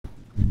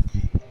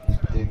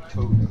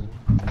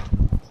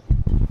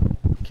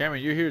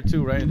Cameron, you're here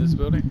too, right? In this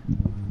building?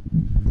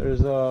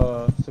 There's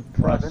a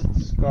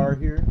suppressed scar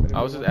here.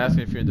 I was just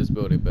asking if you're in this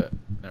building, but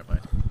never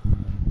mind.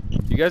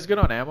 You guys good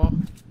on ammo?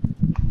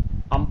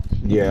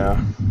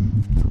 Yeah.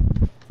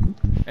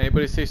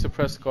 Anybody say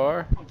suppressed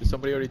scar? Did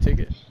somebody already take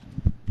it?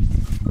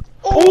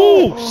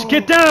 Oh!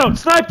 Get down!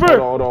 Sniper!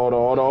 Hold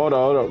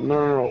on.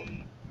 No.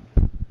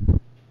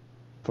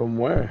 From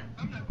where?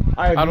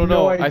 I don't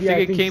know. I idea.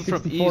 think it came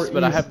from east,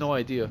 but I have no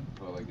idea.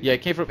 Yeah,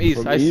 it came from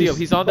east. I see him.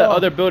 He's on that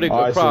other building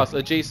across,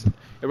 adjacent,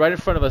 right in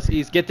front of us.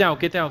 East. Get down.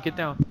 Yeah,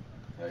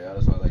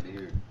 that's what I like to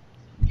hear.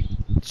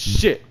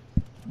 Shit.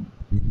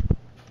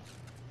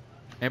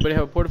 Anybody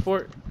have a porta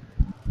fort?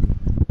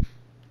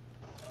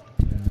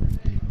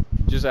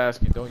 Just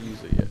asking. Don't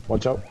use it yet.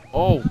 Watch out.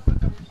 Oh.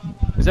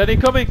 Is that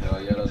incoming?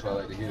 Hell yeah, that's what I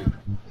like to hear. Hell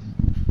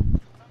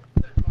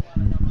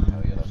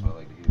yeah, that's what I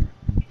like to hear.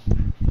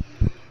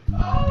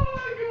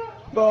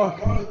 Fuck.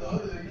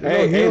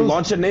 Hey,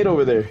 launch a nade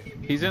over there.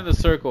 He's in the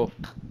circle.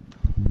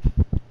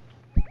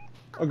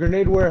 A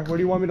grenade where? Where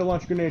do you want me to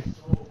launch a grenade?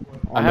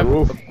 I have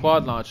a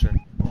quad launcher.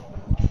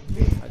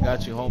 I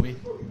got you, homie.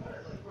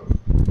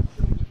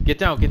 Get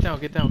down.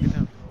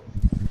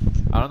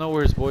 I don't know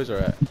where his boys are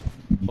at.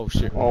 Oh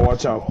shit. Oh,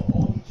 watch out.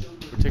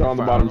 We're taking on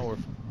the fire.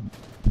 bottom.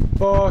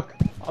 Fuck.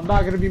 I'm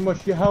not gonna be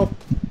much to help.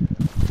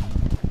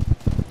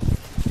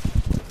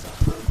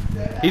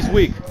 He's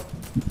weak.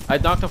 I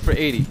knocked him for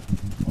 80.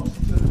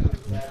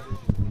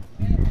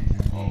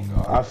 Oh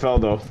god. I fell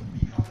though.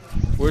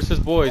 Where's his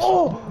boys?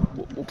 Oh!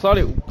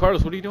 Claudio,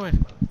 Carlos, what are you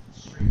doing?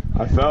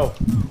 I fell.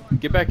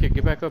 Get back here.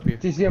 Get back up here.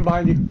 TCM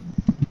behind you.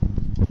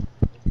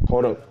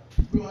 Hold up.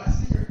 Bro, I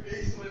see your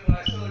face when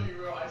I saw you,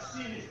 bro. I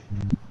seen it.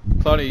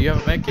 Claudio, you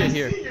have a med kit I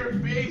here. see your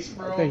face,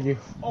 bro. Thank you.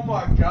 Oh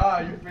my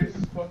god, your face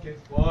is fucking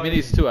funny.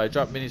 Minis too. I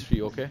dropped minis for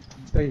you, okay?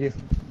 Thank you.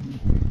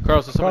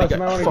 Carlos, there's somebody Carlos, you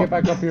might want to get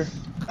back up here.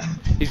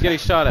 He's getting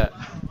shot at.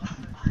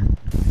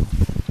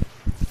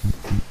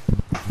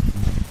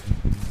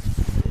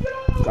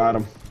 Got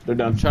him. They're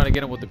done. I'm trying to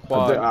get him with the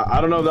quad. I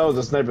don't know if that was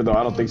a sniper though.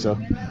 I don't think so.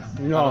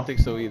 No. I don't think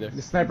so either.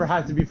 The sniper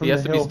has to be from He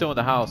has the to hill. be still in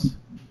the house.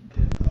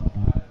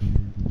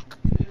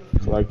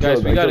 So I Guys,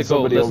 killed, we I gotta killed go.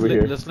 somebody over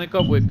here. Let's link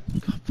up with.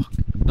 Oh, fuck.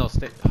 No,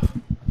 stay.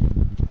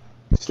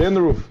 Stay on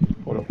the roof.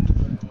 Hold up.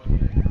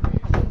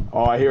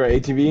 Oh, I hear an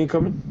ATV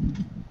incoming.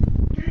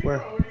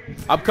 Where?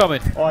 I'm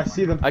coming. Oh, I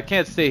see them. I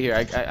can't stay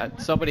here.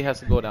 Somebody has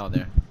to go down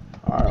there.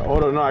 Alright,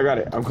 hold on. No, I got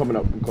it. I'm coming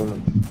up.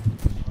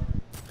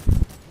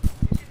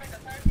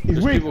 He's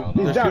There's weak. people-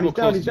 He's there's down. people He's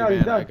down. close He's to you, down.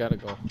 He's man. I down. gotta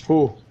go.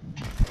 Who?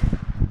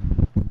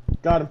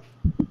 Got him.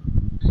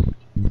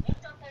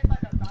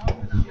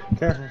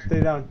 Careful. Stay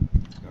down.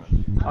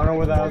 I don't know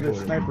where that other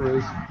sniper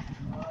is.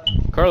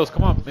 Carlos,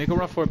 come on. Make a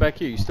run for it back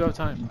here. You still have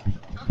time.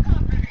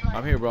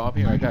 I'm here, bro. I'm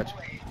here. I got you.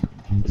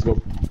 Let's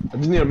go. I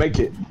just need a med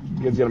kit.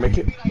 You guys got a med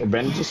kit? Or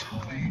bandages?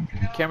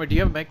 Cameron, do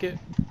you have a med kit?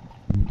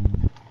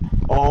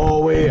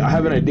 Oh, wait. I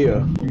have an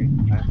idea.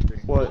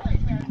 What?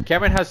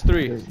 Cameron has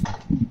 3.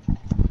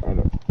 I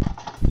know.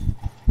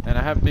 And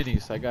I have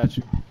minis. I got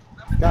you.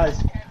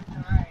 Guys,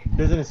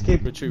 there's an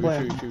escape Retreat.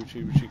 plan.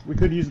 Retreat. We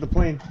could use the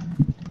plane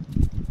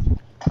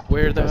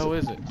Where the hell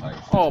is it?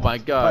 Oh my by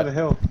the god.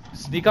 hill.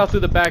 Sneak out through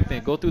the back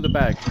then. Go through the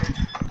back.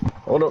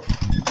 Hold up.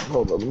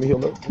 Let me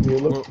heal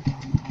up.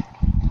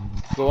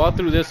 Go out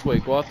through this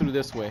way.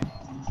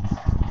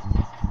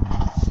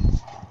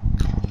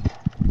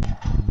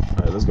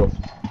 Alright, let's go.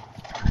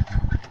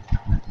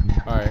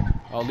 Alright.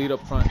 I'll lead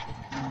up front.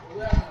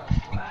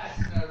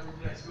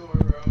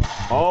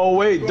 Oh,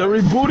 wait. They're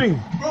rebooting.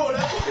 Bro,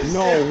 that's what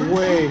No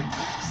way.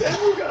 said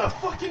we got a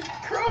fucking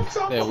crop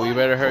top. Yeah, we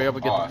better hurry up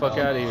and get the fuck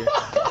out of here.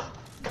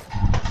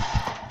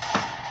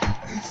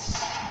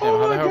 Damn,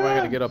 how the hell am I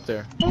gonna get up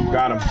there?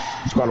 Got him.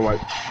 Squad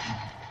wipe.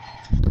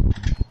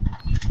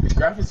 The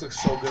graphics look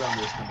so good on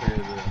this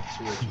compared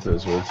to the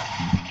Switch.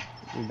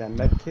 Need that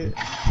med kit.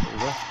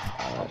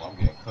 I'm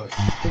getting cooked.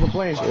 To the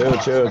plane. I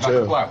got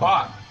cooked by a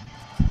bot.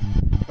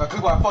 Got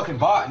cooked by a fucking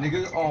bot,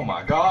 nigga. Oh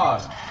my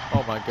god.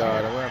 Oh my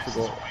god, I'm gonna have to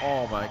go.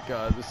 Oh my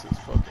god, this is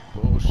fucking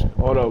bullshit.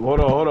 Hold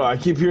up. I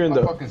keep hearing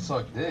I the. fucking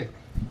suck dick.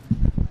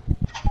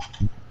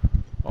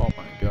 Oh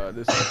my god,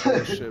 this is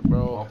bullshit,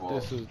 bro.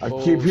 This is I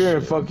bullshit. keep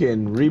hearing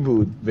fucking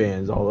reboot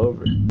vans all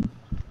over.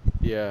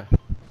 Yeah,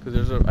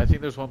 cause I think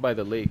there's one by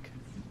the lake.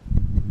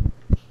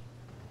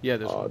 Yeah,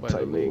 there's one by the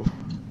tight lake. move.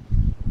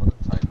 Fucking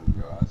tight move,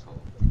 your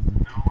asshole.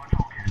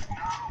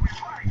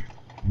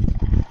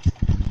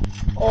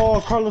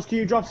 Oh, Carlos, can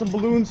you drop some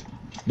balloons?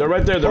 They're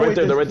right there. They're right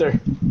there.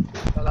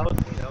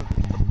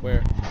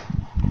 Where?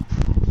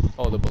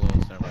 Oh, the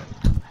balloons. Never mind.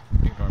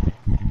 Ignore me.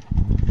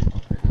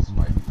 Okay, this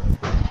might be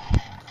better.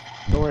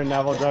 Don't worry,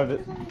 Nav, I'll drive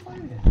it.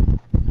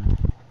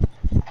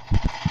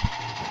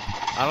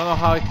 I don't know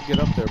how I can get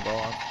up there,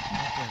 bro.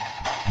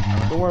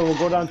 Don't worry, we'll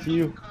go down to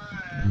you.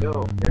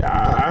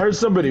 I heard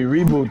somebody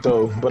reboot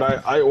though, but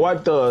I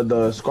wiped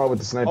the squad with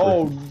the sniper.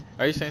 Oh,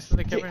 Are you saying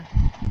something, Cameron?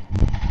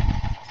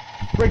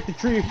 break the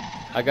tree.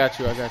 I got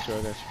you.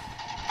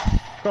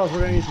 Carlos, we're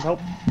gonna need some help.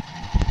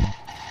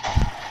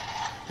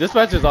 This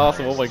match is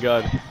awesome. Oh my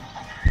god.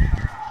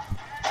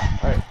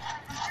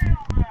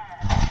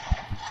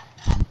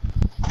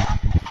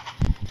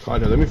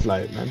 Claudio, let me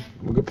fly it, man.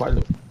 I'm a good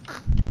pilot.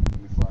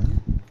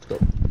 Let's go.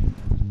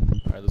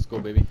 Alright, let's go,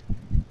 baby.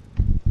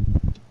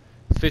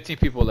 15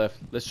 people left.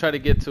 Let's try to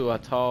get to a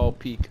tall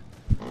peak.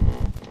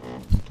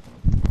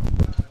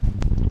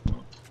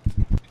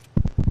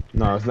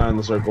 No, it's not in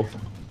the circle.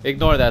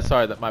 Ignore that.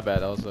 Sorry, that my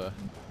bad. That was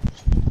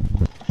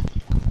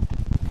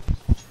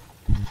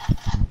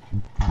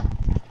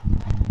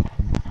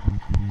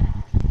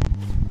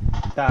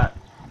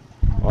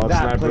That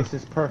Sniper. place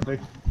is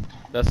perfect.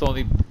 that's the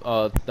only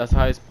that's the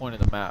highest point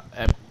in the map.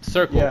 And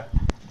circle. Yeah.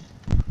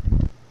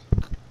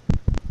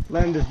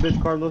 Land this bitch,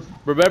 Carlos.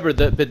 Remember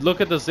that, but look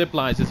at the zip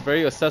lines. It's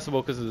very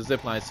accessible because of the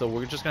zip lines. So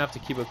we're just gonna have to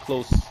keep a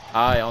close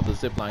eye on the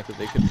zip line because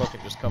they could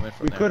fucking just come in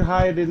from We there. could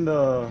hide in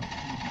the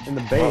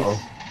base.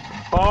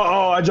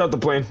 Oh, I dropped the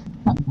plane.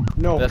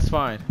 No. That's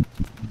fine.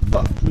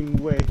 Fucking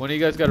way. One of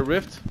you guys got a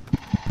rift?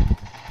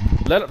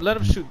 Let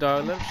him shoot,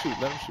 dog. Let him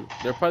shoot. Let him shoot.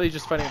 They're probably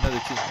just fighting another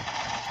team.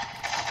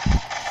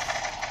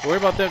 Don't worry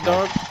about them,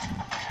 dog.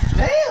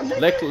 Damn,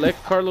 nigga.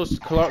 Let Carlos.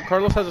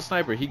 Carlos has a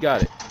sniper. He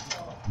got it.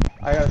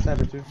 I got a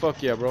sniper too.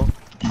 Fuck yeah, bro.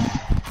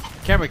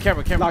 Camera.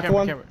 Knock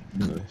one.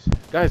 Nice.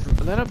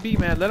 Guys, let him be,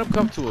 man. Let him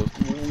come to us.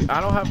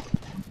 I don't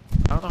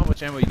know how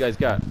much ammo you guys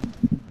got.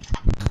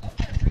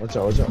 Watch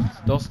out, watch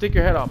out. Don't stick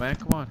your head out, man.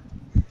 Come on.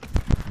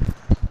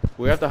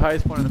 We're at the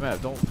highest point on the map.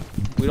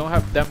 We don't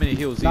have that many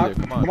heals either.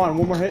 Come on. Come on,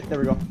 one more hit. There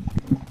we go.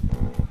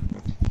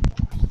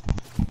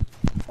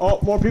 Oh,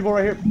 more people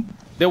right here.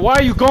 Then why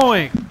are you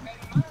going?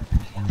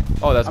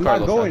 Oh, that's I'm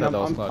Carlos. not going. I thought that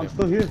was I'm Claudio.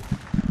 still here.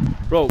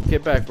 Bro,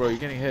 get back, bro. You're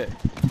getting hit.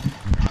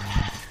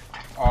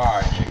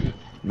 Alright, nigga.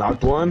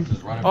 Knocked one.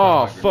 Just run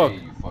Oh, across my fuck.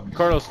 grenade, you fucking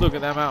Carlos, look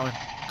at that mountain.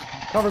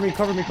 Cover me,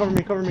 cover me, cover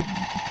me, cover me.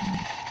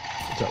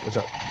 Watch out, watch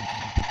out.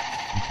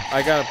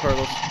 I got it,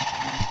 Carlos.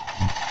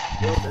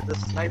 Yo,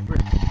 there's a sniper.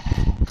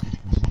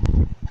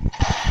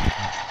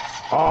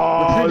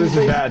 Oh, this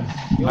is bad.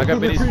 I got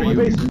minis for you.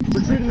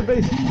 Retreat in the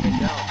base. Coming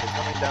down. They're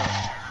coming down.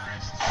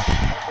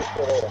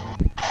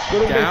 Go to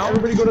the base. Down?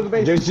 Everybody go to the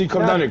base. JC,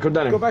 come down here, come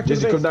down Go here. back to the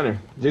JC, base. come down here.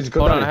 JC, come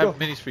Hold down on, I here. have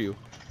minis for you.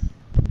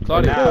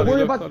 Claudio, Nah, Don't Claudio,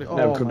 worry look, about. Claudio. Oh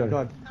Never my come down.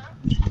 god.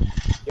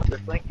 Yo, they're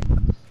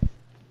flanking.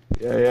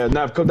 Yeah,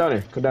 Nav, come down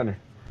here, come down here.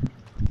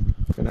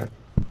 Come down.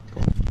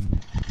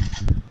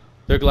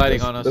 They're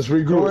gliding on us. Let's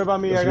regroup. Don't worry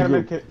about me. Let's I got a regroup.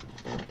 med kit.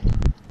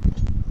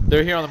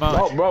 They're here on the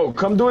mountain. Oh, bro,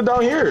 come do it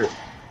down here.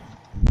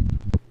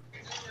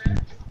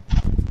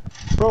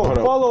 Bro, Hold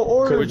up. follow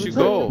orders. Where'd you We're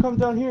telling go? to come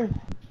down here.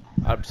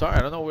 I'm sorry,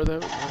 I don't know where the.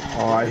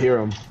 Oh, I hear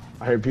them.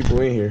 I hear people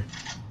in here.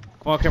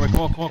 Come on, Cameron.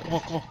 Come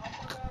on.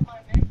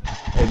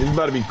 Hey, this is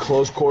about to be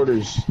close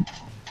quarters.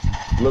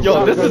 Look Yo,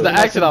 up. this is good. the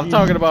action I'm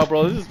talking about,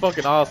 bro. This is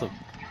fucking awesome.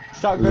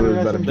 Shotgun and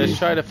Better be. Let's SMG.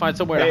 try to find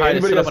somewhere to Hey, hide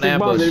and anybody set got up an stick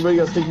bombs? ambush. Anybody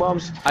got stick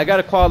bombs? I got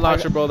a quad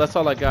launcher, bro. That's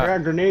all I I got.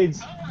 got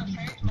grenades.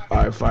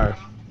 Alright, fire.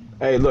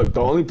 Hey, look,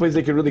 the only place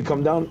they can really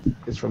come down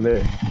is from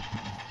there.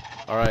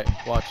 All right,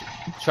 watch it.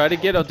 Try to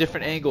get a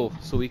different angle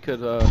so we could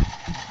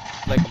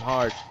flank them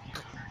hard.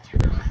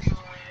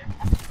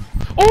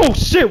 Oh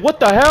shit! What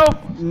the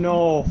hell?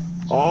 No.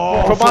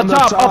 Oh, From on the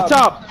top, up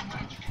top.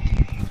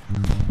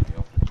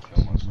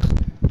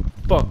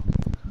 Fuck.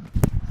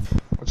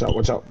 Watch out,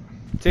 watch out.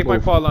 Take my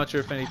Move. quad launcher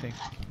if anything.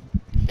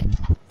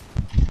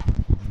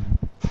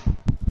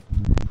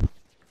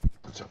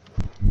 Watch out.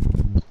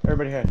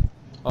 Everybody head.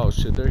 Oh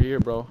shit, they're here,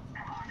 bro.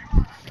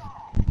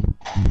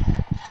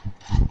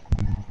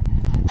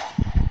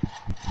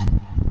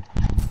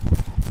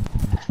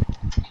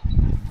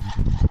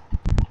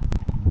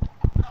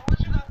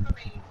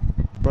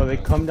 Bro, they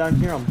come down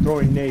here. I'm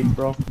throwing nades,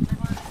 bro.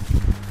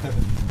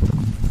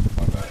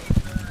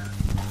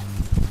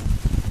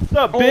 What's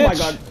up, Oh bitch? my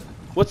god.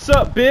 What's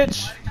up,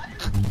 bitch?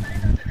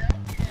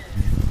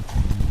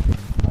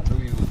 I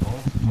knew you was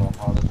going to, so I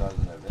apologize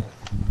in advance.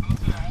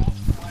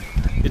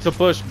 It's a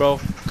push, bro.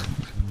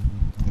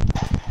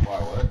 Why,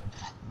 what?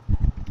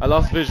 I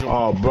lost visual.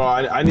 Oh, bro,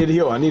 I need a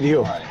heal. I need a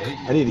heal. I hate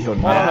you. I need a heal I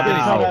don't have any.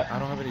 now. that. I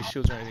don't have any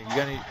shields or anything. You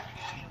got any?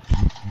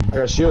 I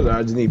got shield.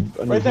 I just need.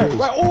 I need Right there. heals.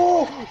 Right,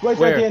 oh! Right there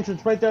Where? at the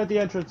entrance. Right there at the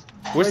entrance.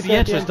 Where's Right the there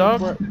at entrance,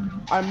 dog? where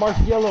I marked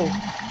yellow.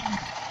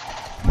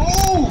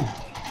 Ooh!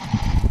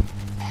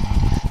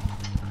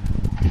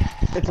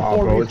 It's a Oh,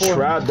 4v4. bro, we're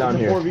trapped down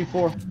it's a here.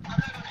 4v4.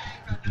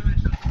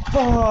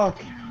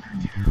 Fuck!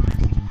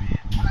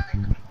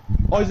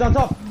 Oh, he's on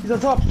top. He's on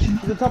top.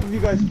 He's on top of you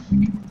guys.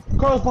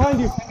 Carlos,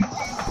 behind you.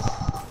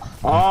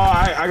 Oh,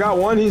 I got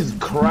one. He's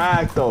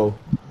cracked though.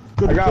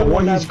 Good, I got good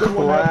one. Nav, He's good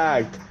one, Nav.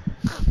 cracked.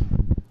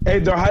 Hey,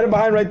 they're hiding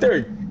behind right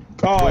there.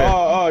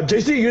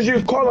 JC, use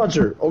your car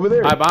launcher over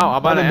there. I'm out.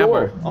 I'm By out the of ammo.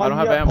 door. I don't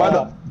have Yeah, ammo. By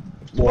the-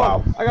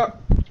 Wow. I got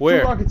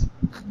Where? 2 rockets.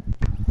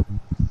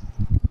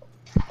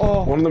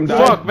 Oh, One of them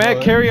died. Fuck,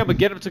 man. Carry him and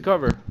get him to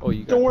cover. Oh,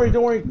 you got. don't worry,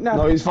 don't worry. Nah,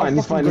 No, he's fine, I'll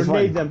he's fucking fine, he's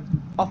grenade fine.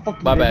 them. I'll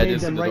fucking My bad. I grenade didn't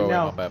see them the right doorway.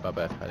 now. My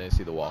bad. I didn't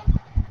see the wall.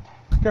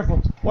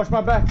 Careful. Watch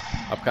my back.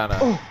 I'm kind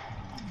of.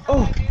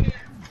 Oh.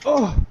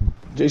 Oh.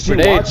 JC,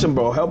 Grenade. watch him,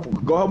 bro.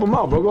 Go help him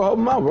out, bro. Go help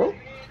him out, bro.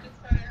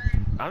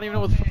 I don't even know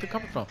where the fuck they're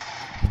coming from.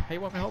 How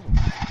you want me to help them?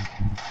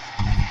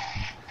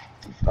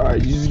 All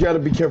right, you just gotta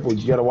be careful.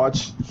 You gotta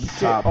watch Shit.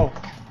 top. Oh.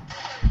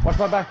 Watch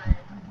my back.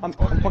 I'm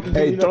fucking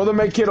Hey, getting throw up. the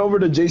med kit over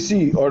to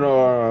JC. Or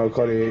no,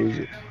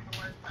 Claudio.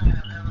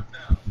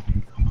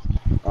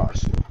 Oh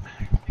shit.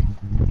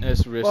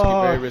 It's risky,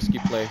 very risky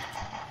play.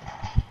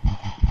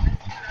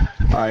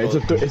 Alright, it's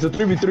a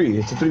 3v3.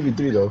 It's a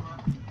 3v3 though.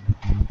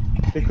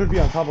 They could be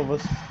on top of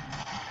us.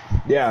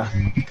 Yeah.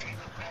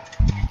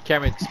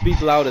 Cameron,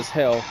 speak loud as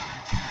hell.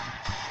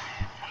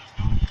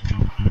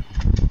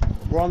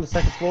 We're on the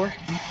second floor.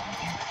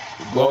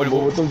 Go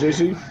move with them,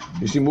 JC.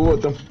 You see, move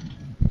with them.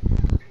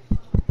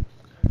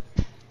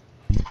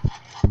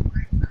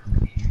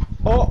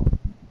 Oh!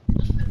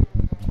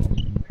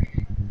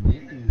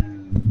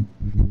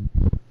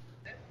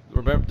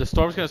 Remember, the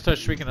storm's gonna start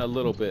shrinking a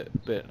little bit.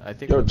 I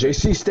think. Yo,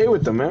 JC, stay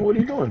with them, man. What are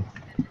you doing?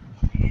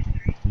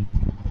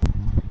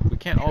 We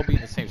can't all be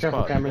in the same Careful,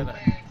 spot. Cameron.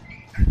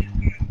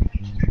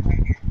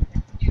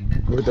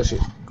 Go get that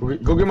shit.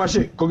 Go get my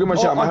shit. Go get my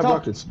shit. I might have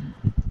rockets.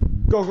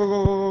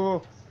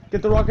 Go.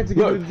 Get the rockets and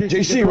Look, get the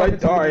JC,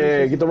 right? Alright,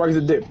 yeah, get the rockets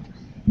and dip.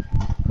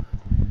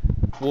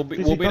 We'll be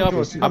JC, up. come to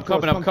us, I'm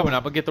coming. I'm come coming. to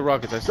I'm gonna get the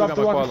rockets. I still Drop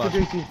got the my quad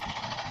rockets to launcher.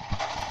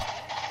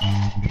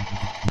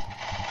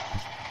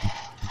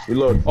 JC.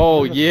 Reload.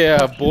 Oh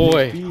yeah,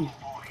 boy.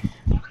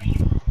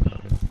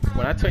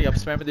 When I tell you I'm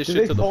spamming this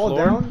shit to the floor.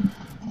 Down?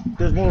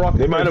 There's more rockets.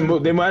 They might have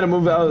moved. They might have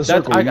moved out of the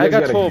circle. I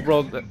got 12,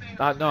 bro.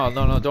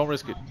 No, don't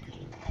risk it.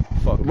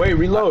 Fuck. Wait,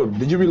 reload.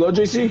 Did you reload,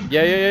 JC?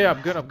 Yeah.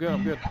 I'm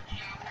good.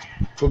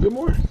 Go get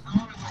more.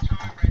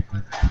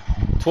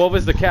 12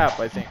 is the cap,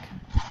 I think.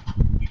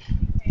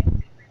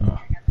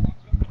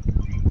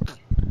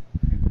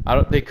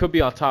 They could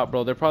be on top,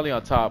 bro. They're probably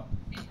on top.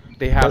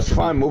 They have. That's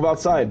fine. Move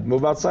outside.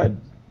 Move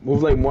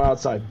like more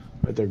outside.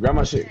 Right there. Grab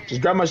my shit.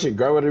 Just grab my shit.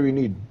 Grab whatever you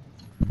need.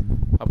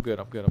 I'm good.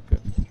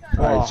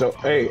 Alright, so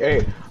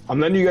hey, I'm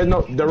letting you guys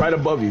know they're right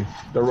above you.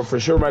 They're for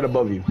sure right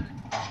above you.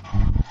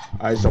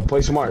 Alright, so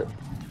play smart.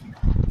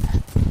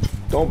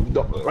 Don't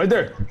right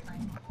there.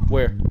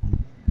 Where?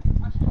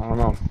 I don't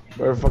know.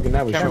 Where fucking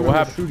that was. Cameron, what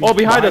happened? Oh,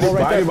 behind us.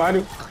 Behind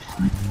you.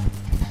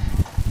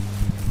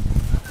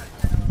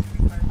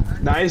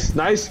 Nice.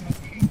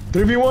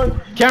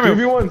 3v1. Cameron.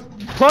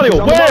 3v1.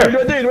 Claudio, where?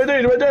 Right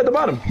there at the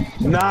bottom.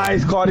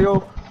 Nice,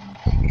 Claudio.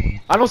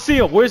 I don't see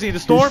him. Where's he? In the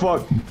storm? He's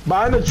fucked.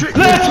 Behind the tree.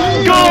 Let's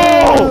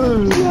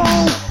go!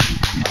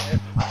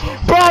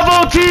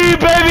 Bravo team,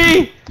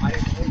 baby!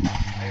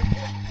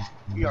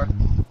 We are.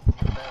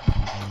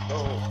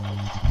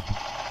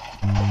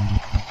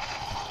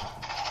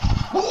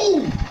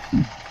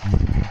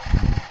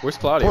 Where's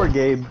Claudio? Poor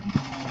Gabe.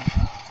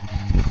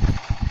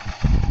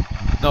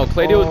 No,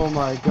 Claudio. Oh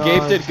my god.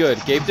 Gabe did good.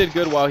 Gabe did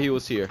good while he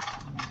was here.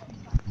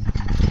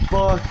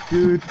 Fuck,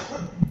 dude.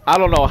 I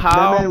don't know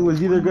how. That man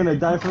was either gonna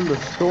die from the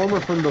storm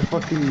or from the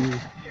fucking...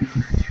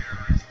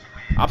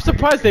 I'm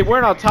surprised they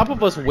weren't on top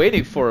of us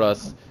waiting for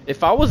us.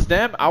 If I was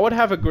them, I would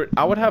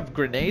have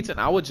grenades and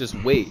I would just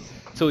wait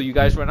till you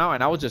guys run out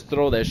and I would just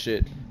throw that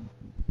shit.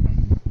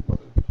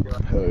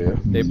 Hell yeah.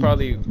 They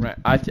probably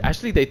ran.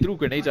 Actually, they threw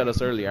grenades at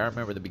us earlier. I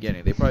remember the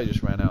beginning. They probably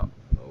just ran out.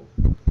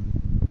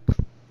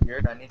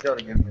 I need y'all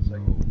to give me a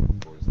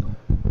second.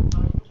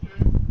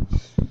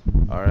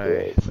 All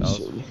right.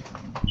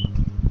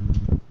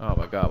 Oh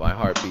my god, my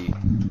heartbeat.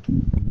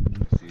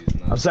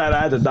 I'm sad I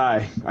had to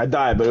die. I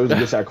died, but it was a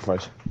good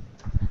sacrifice.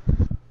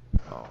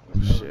 Oh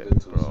shit,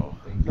 bro.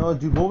 No,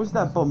 dude, what was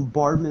that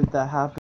bombardment that happened?